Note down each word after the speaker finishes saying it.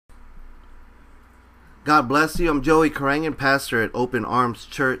God bless you. I'm Joey Karangan, pastor at Open Arms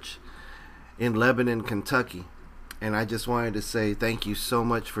Church in Lebanon, Kentucky. And I just wanted to say thank you so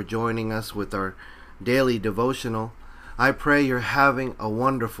much for joining us with our daily devotional. I pray you're having a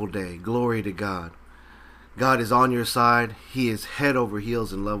wonderful day. Glory to God. God is on your side. He is head over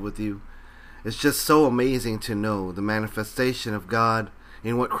heels in love with you. It's just so amazing to know the manifestation of God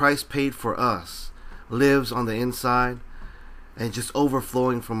in what Christ paid for us lives on the inside and just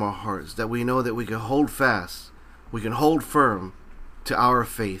overflowing from our hearts, that we know that we can hold fast, we can hold firm to our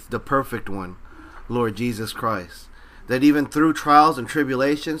faith, the perfect one, Lord Jesus Christ. That even through trials and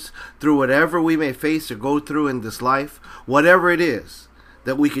tribulations, through whatever we may face or go through in this life, whatever it is,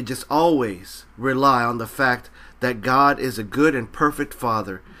 that we could just always rely on the fact that God is a good and perfect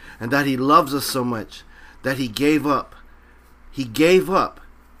Father, and that He loves us so much that He gave up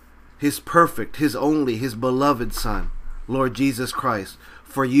His perfect, His only, His beloved Son, Lord Jesus Christ,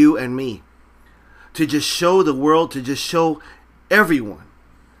 for you and me, to just show the world, to just show everyone,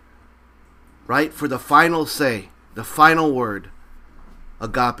 right, for the final say, the final word,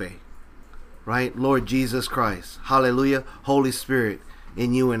 agape, right, Lord Jesus Christ, hallelujah, Holy Spirit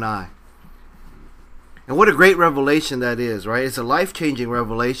in you and I. And what a great revelation that is, right? It's a life-changing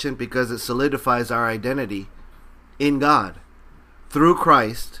revelation because it solidifies our identity in God through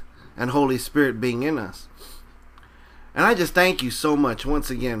Christ and Holy Spirit being in us. And I just thank you so much once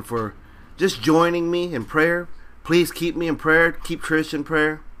again for just joining me in prayer. Please keep me in prayer. Keep Trish in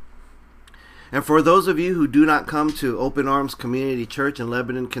prayer. And for those of you who do not come to Open Arms Community Church in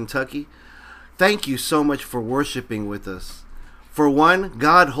Lebanon, Kentucky, thank you so much for worshiping with us. For one,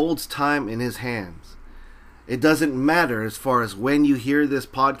 God holds time in His hands. It doesn't matter as far as when you hear this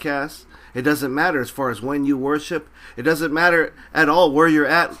podcast. It doesn't matter as far as when you worship. It doesn't matter at all where you're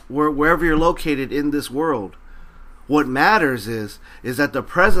at, wherever you're located in this world. What matters is that the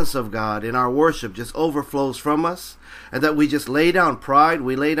presence of God in our worship just overflows from us, and that we just lay down pride,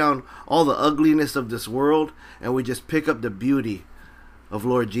 we lay down all the ugliness of this world, and we just pick up the beauty of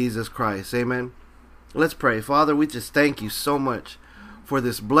Lord Jesus Christ. Amen. Let's pray. Father, we just thank you so much for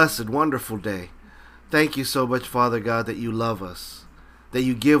this blessed, wonderful day. Thank you so much, Father God, that you love us, that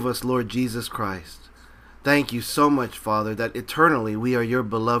you give us Lord Jesus Christ. Thank you so much, Father, that eternally we are your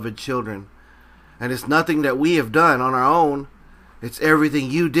beloved children. And it's nothing that we have done on our own. It's everything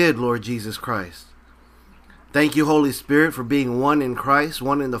you did, Lord Jesus Christ. Thank you, Holy Spirit, for being one in Christ,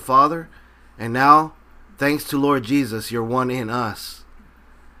 one in the Father. And now, thanks to Lord Jesus, you're one in us.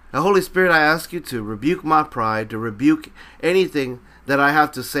 Now, Holy Spirit, I ask you to rebuke my pride, to rebuke anything that I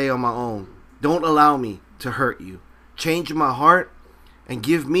have to say on my own. Don't allow me to hurt you. Change my heart and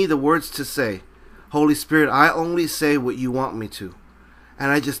give me the words to say. Holy Spirit, I only say what you want me to. And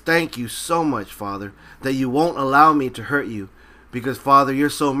I just thank you so much, Father, that you won't allow me to hurt you. Because, Father,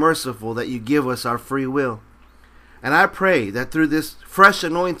 you're so merciful that you give us our free will. And I pray that through this fresh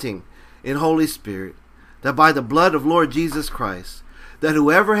anointing in Holy Spirit, that by the blood of Lord Jesus Christ, that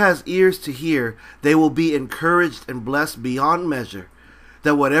whoever has ears to hear, they will be encouraged and blessed beyond measure.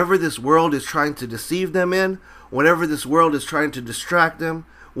 That whatever this world is trying to deceive them in, whatever this world is trying to distract them,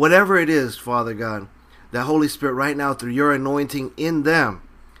 whatever it is, Father God, that Holy Spirit right now through your anointing in them,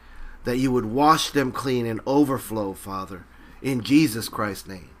 that you would wash them clean and overflow, Father, in Jesus Christ's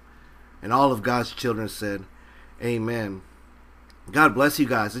name. And all of God's children said, amen. God bless you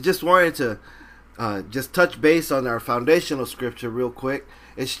guys. I just wanted to just touch base on our foundational scripture real quick.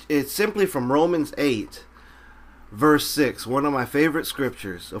 It's simply from Romans 8, verse 6, one of my favorite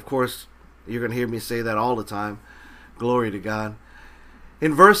scriptures. Of course, you're going to hear me say that all the time. Glory to God.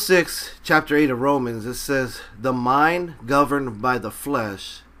 In verse 6, chapter 8 of Romans, it says, the mind governed by the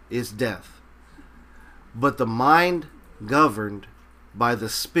flesh is death, but the mind governed by the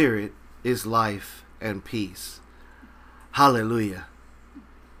Spirit is life and peace. Hallelujah.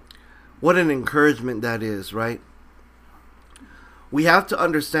 What an encouragement that is, right? We have to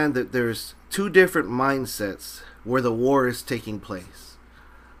understand that there's two different mindsets where the war is taking place.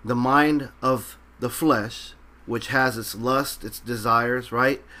 The mind of the flesh, which has its lust, its desires,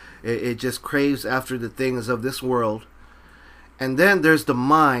 right? It just craves after the things of this world. And then there's the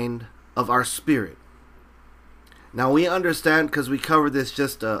mind of our spirit. Now we understand, because we covered this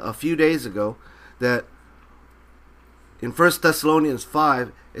just a few days ago, that in 1 Thessalonians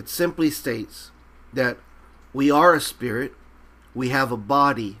 5, it simply states that we are a spirit, we have a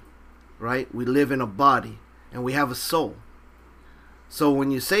body, right? We live in a body, and we have a soul. So when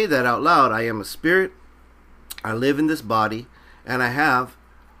you say that out loud, I am a spirit, I live in this body, and I have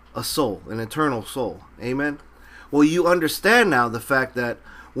a soul, an eternal soul. Amen? Well, you understand now the fact that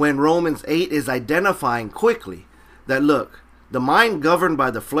when Romans 8 is identifying quickly that, look, The mind governed by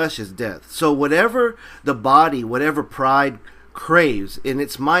the flesh is death. So whatever the body, whatever pride craves in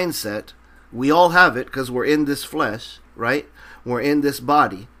its mindset, we all have it because we're in this flesh, right? We're in this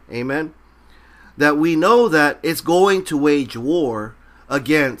body. Amen. That we know that it's going to wage war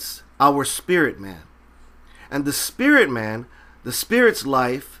against our spirit man. And the spirit man, the spirit's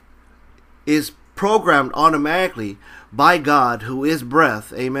life, is programmed automatically by God, who is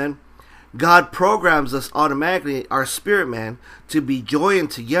breath. Amen. God programs us automatically, our spirit man, to be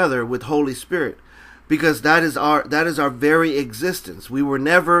joined together with Holy Spirit, because that is our very existence. We were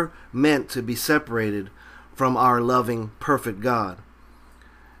never meant to be separated from our loving, perfect God.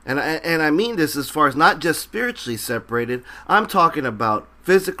 And I mean this as far as not just spiritually separated. I'm talking about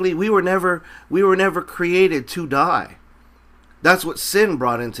physically. We were never created to die. That's what sin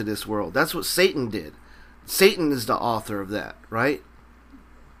brought into this world. That's what Satan did. Satan is the author of that, right?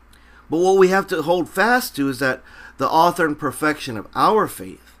 But what we have to hold fast to is that the author and perfection of our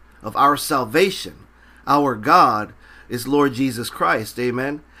faith, of our salvation, our God, is Lord Jesus Christ.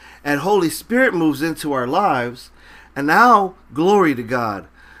 Amen. And Holy Spirit moves into our lives. And now, glory to God.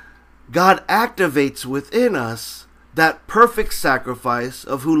 God activates within us that perfect sacrifice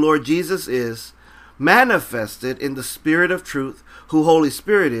of who Lord Jesus is, manifested in the Spirit of truth, who Holy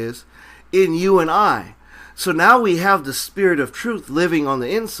Spirit is, in you and I. So now we have the Spirit of truth living on the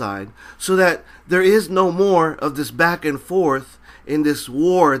inside, so that there is no more of this back and forth in this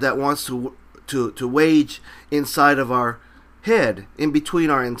war that wants to wage inside of our head, in between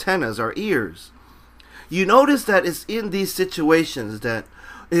our antennas, our ears. You notice that it's in these situations that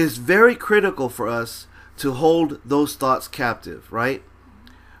it is very critical for us to hold those thoughts captive, right?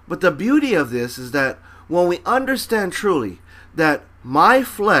 But the beauty of this is that when we understand truly that my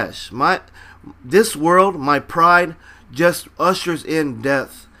flesh, this world, my pride, just ushers in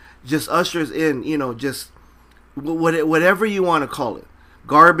death, just ushers in, just whatever you want to call it.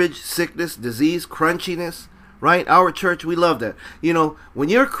 Garbage, sickness, disease, crunchiness, right? Our church, we love that. When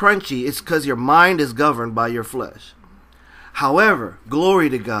you're crunchy, it's because your mind is governed by your flesh. However, glory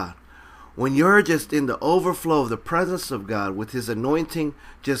to God, when you're just in the overflow of the presence of God with His anointing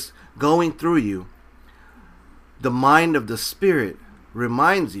just going through you, the mind of the Spirit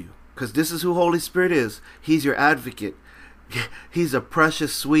reminds you, because this is who Holy Spirit is. He's your advocate. He's a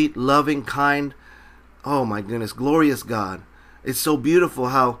precious, sweet, loving, kind, oh my goodness, glorious God. It's so beautiful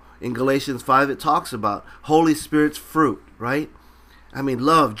how in Galatians 5 it talks about Holy Spirit's fruit, right? I mean,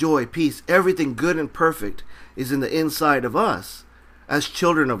 love, joy, peace, everything good and perfect is in the inside of us as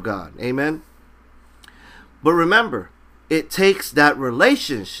children of God. Amen. But remember, it takes that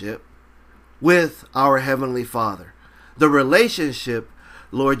relationship with our Heavenly Father. The relationship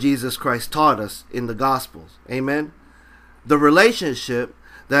Lord Jesus Christ taught us in the Gospels. Amen. The relationship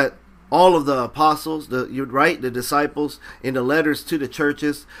that all of the apostles, the disciples in the letters to the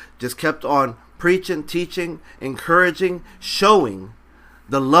churches just kept on preaching, teaching, encouraging, showing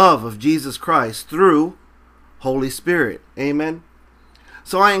the love of Jesus Christ through Holy Spirit. Amen.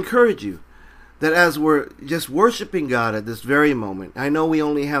 So I encourage you that as we're just worshiping God at this very moment, I know we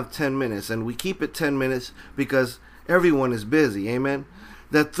only have 10 minutes and we keep it 10 minutes because everyone is busy. Amen.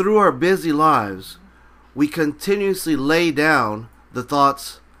 That through our busy lives, we continuously lay down the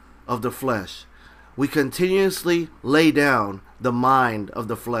thoughts of the flesh. We continuously lay down the mind of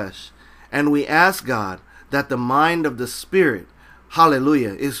the flesh. And we ask God that the mind of the Spirit,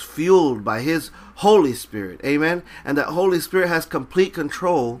 hallelujah, is fueled by His Holy Spirit. Amen. And that Holy Spirit has complete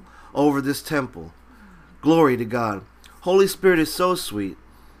control over this temple. Glory to God. Holy Spirit is so sweet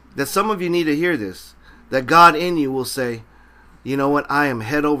that some of you need to hear this. That God in you will say, you know what? I am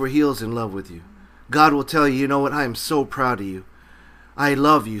head over heels in love with you. God will tell you, you know what? I am so proud of you. I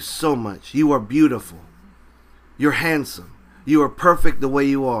love you so much. You are beautiful. You're handsome. You are perfect the way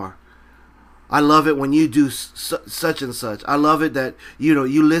you are. I love it when you do such and such. I love it that,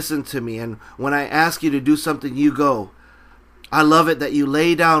 you listen to me. And when I ask you to do something, you go. I love it that you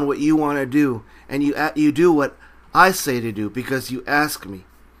lay down what you want to do. And you do what I say to do because you ask me.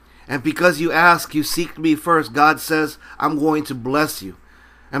 And because you ask, you seek me first. God says, I'm going to bless you.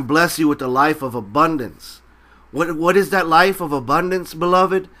 And bless you with the life of abundance. What is that life of abundance,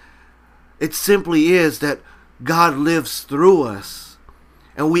 beloved? It simply is that God lives through us.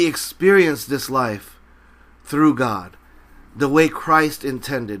 And we experience this life through God. The way Christ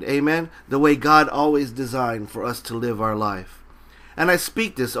intended. Amen? The way God always designed for us to live our life. And I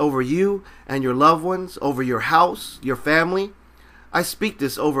speak this over you and your loved ones, over your house, your family. I speak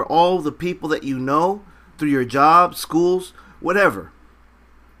this over all the people that you know through your job, schools, whatever.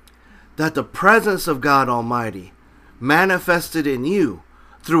 That the presence of God Almighty manifested in you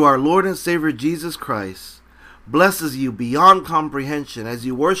through our Lord and Savior Jesus Christ blesses you beyond comprehension as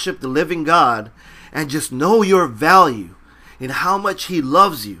you worship the living God and just know your value in how much He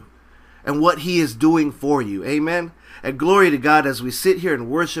loves you and what He is doing for you. Amen. And glory to God, as we sit here and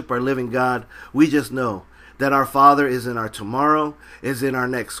worship our living God, we just know that our Father is in our tomorrow, is in our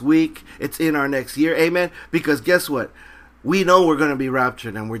next week, it's in our next year. Amen. Because guess what? We know we're going to be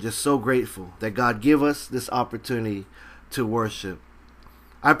raptured, and we're just so grateful that God give us this opportunity to worship.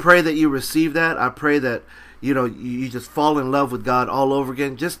 I pray that you receive that. I pray that you just fall in love with God all over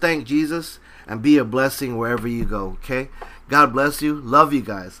again. Just thank Jesus and be a blessing wherever you go, okay? God bless you. Love you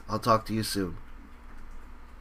guys. I'll talk to you soon.